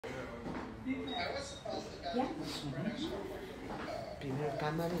Yeah. Primero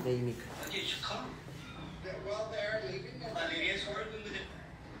cámara y de ahí micro. Well, they're leaving it. Valeria's working with it.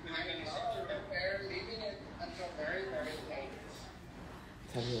 They're leaving it until very, very late.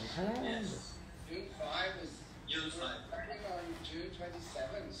 Saludos. Yes. June 5 is. June 5. Starting on June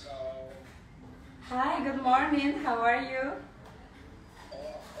 27, so. Hi, good morning. How are you?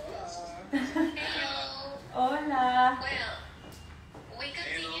 Hello. Hola. Well, we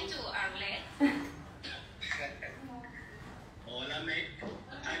continue to Arlette. Hola, mate.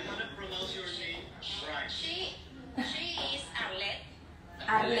 I'm gonna pronounce your name right. She is Arlette.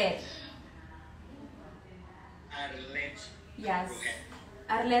 Arlette. Arlette. Yes. Rujel.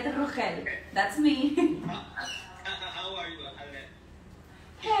 Arlette Rujel. That's me. How are you, Arlette?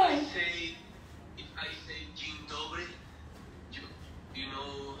 Hey. If I say Jim Dobre, you know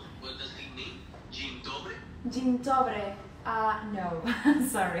what does it mean? Jim Dobre? Dzień dobry. No.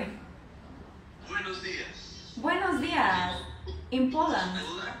 Sorry. Buenos días. Buenos días. In Poland.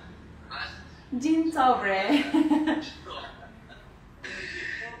 Hola. Dzień dobry.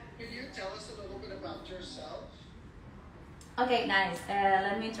 Can you tell us a little bit about yourself? Okay, nice.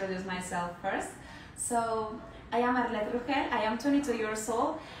 Let me introduce myself first. So, I am Arlette Rujel. I am 22 years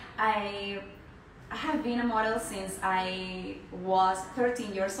old. I have been a model since I was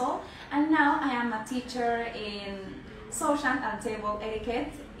 13 years old, and now I am a teacher in social and table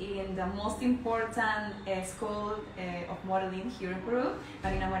etiquette in the most important school of modeling here in Peru,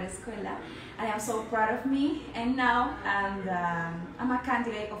 Marina Mar Escuela. I am so proud of me, and now I'm a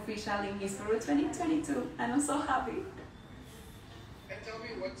candidate official in Miss Perú 2022, and I'm so happy. And tell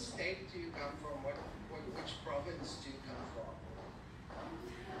me, what state do you come from? Which province do you come from?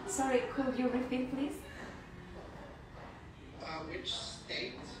 Sorry, could you repeat, please? Which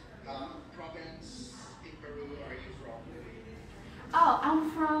state, province in Peru are you from? Oh, I'm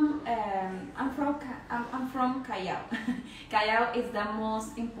from Callao. Callao is the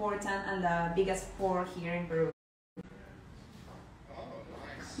most important and the biggest port here in Peru. Oh,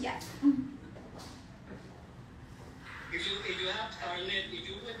 nice. Yeah. If you have Arlette, if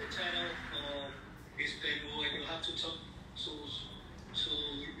you win the title of Miss Perú and you have to talk to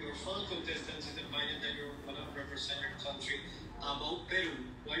your fellow contestants in the final that you're going to represent your country about Peru,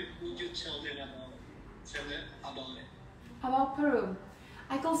 what would you tell them about it? About Peru,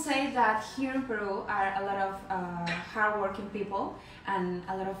 I could say that here in Peru are a lot of hardworking people and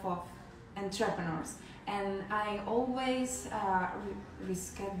a lot of entrepreneurs, and I always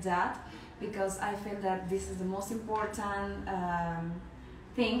respect that because I feel that this is the most important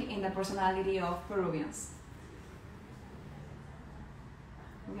thing in the personality of Peruvians.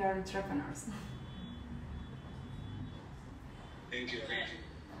 We are entrepreneurs. Thank you.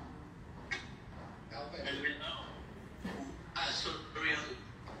 Alvin. And we know. Sorry.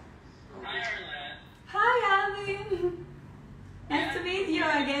 Hi, Arlette. Hi, Alvin. Nice to meet you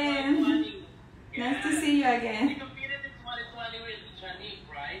again. Nice to see you You again. competed in 2020 with Janique,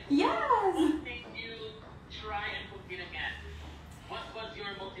 right? Yes. What made you try and compete again? What was your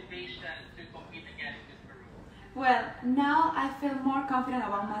motivation to compete again in Miss Peru? Well, now I feel more confident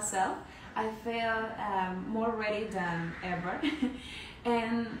about myself. I feel more ready than ever,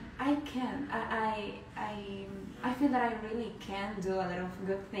 and I can. I feel that I really can do a lot of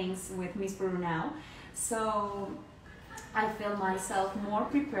good things with Miss Peru now. So I feel myself more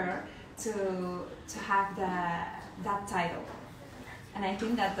prepared to have that title, and I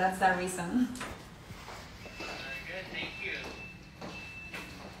think that that's the reason. Good, thank you.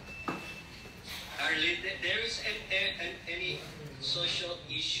 Arlette, there is any social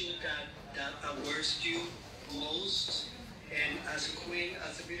issue that worries you most? And as a queen,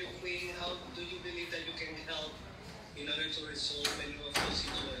 as a beauty queen, how do you believe that you can help in order to resolve any of those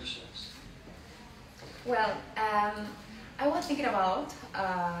situations? Well, I was thinking about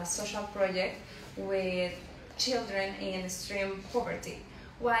a social project with children in extreme poverty.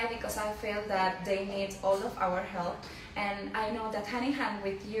 Why? Because I feel that they need all of our help, and I know that hand in hand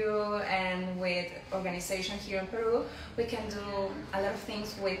with you and with organization here in Peru, we can do a lot of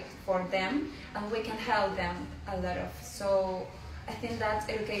things for them, and we can help them a lot of. So I think that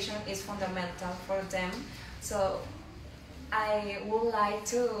education is fundamental for them. So I would like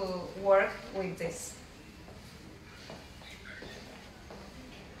to work with this.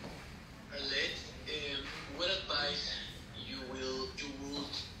 Arlette, what advice you would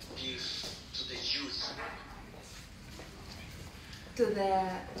give to the youth? To the,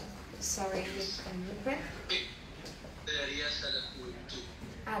 sorry, can you repeat?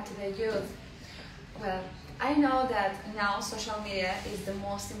 To the youth. Well, I know that now social media is the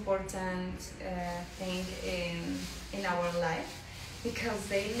most important thing in our life, because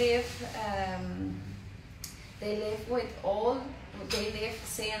they live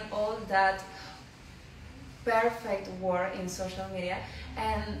seeing all that perfect work in social media,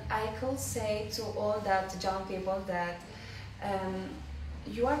 and I could say to all that young people that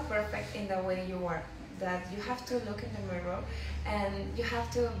you are perfect in the way you are, that you have to look in the mirror and you have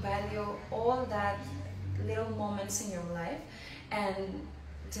to value all that little moments in your life, and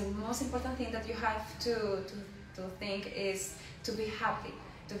the most important thing that you have to think is to be happy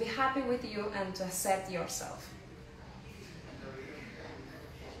with you and to accept yourself.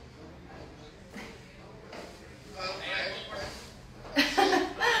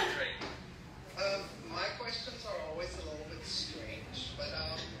 My questions are always a little bit strange, but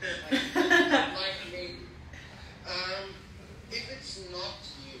like me, if it's not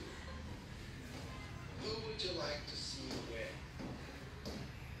you, who would you like to see with?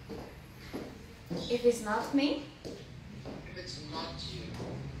 If it's not me, If it's not you,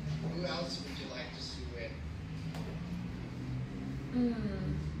 who else would you like to see with?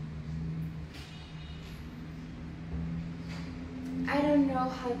 I don't know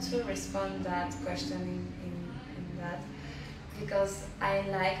how to respond that question in that, because I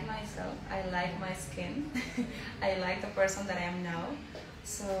like myself, I like my skin, I like the person that I am now,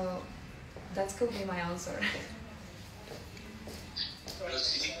 so that could be my answer.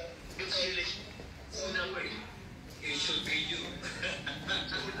 It should be you.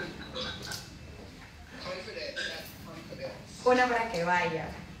 Confidence, that's confidence. Una para que vaya.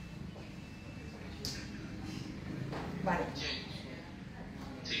 Vale.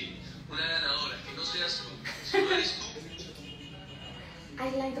 Sí, una ganadora, que no seas tú, si no eres tú. I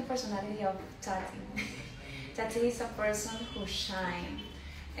like the personality of Tati. Tati is a person who shines,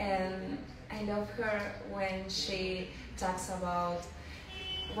 and I love her when she talks about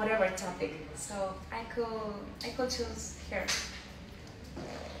whatever topic. So I could choose her.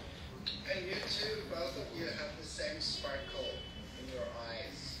 And you two, both of you have the same sparkle in your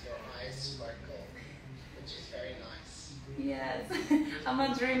eyes. Your eyes sparkle, which is very nice. Yes, I'm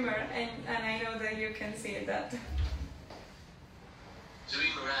a dreamer, and I know that you can see that.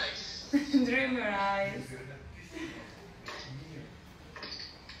 Dreamer eyes. Dreamer eyes.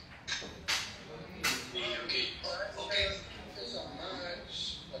 Okay. Okay. Thank you so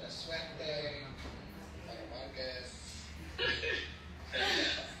much. Buena suerte. Para Marcus.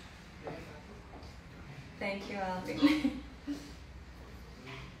 Thank you, Alvin.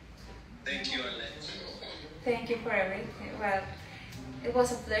 Thank you, Arlette. Thank you for everything. Well, it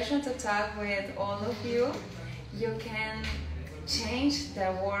was a pleasure to talk with all of you. You can change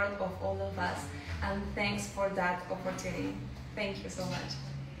the world of all of us, and thanks for that opportunity. Thank you so much.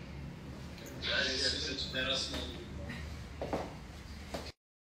 Gracias. Let us know.